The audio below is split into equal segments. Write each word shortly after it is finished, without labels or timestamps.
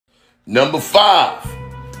Number 5,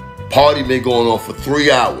 party been going on for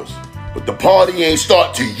 3 hours, but the party ain't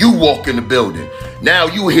start till you walk in the building. Now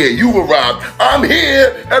you here, you arrived. I'm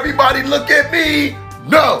here, everybody look at me.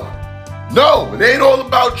 No, it ain't all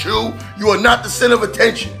about you. You are not the center of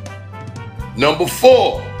attention. Number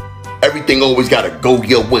 4, everything always gotta go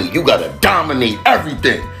your way. You gotta dominate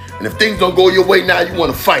everything. And if things don't go your way now, you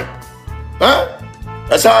wanna fight. Huh?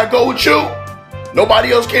 That's how I go with you?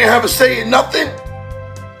 Nobody else can't have a say in nothing?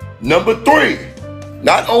 Number 3,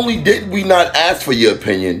 not only did we not ask for your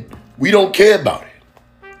opinion, we don't care about it.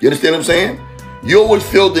 You understand what I'm saying? You always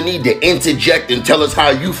feel the need to interject and tell us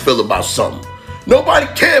how you feel about something. Nobody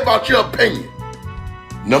care about your opinion.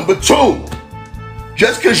 Number 2,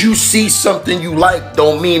 just because you see something you like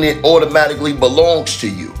don't mean it automatically belongs to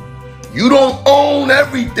you. You don't own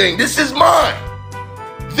everything. This is mine.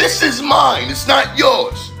 This is mine. It's not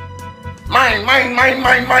yours. Mine.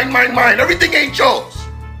 Everything ain't yours.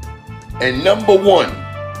 And number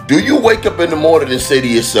 1, do you wake up in the morning and say to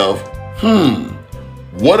yourself,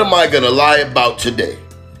 what am I gonna lie about today?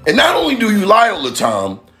 And not only do you lie all the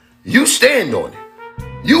time, you stand on it.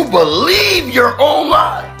 You believe your own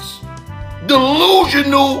lies.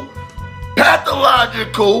 Delusional,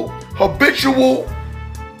 pathological, habitual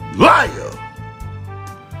liar.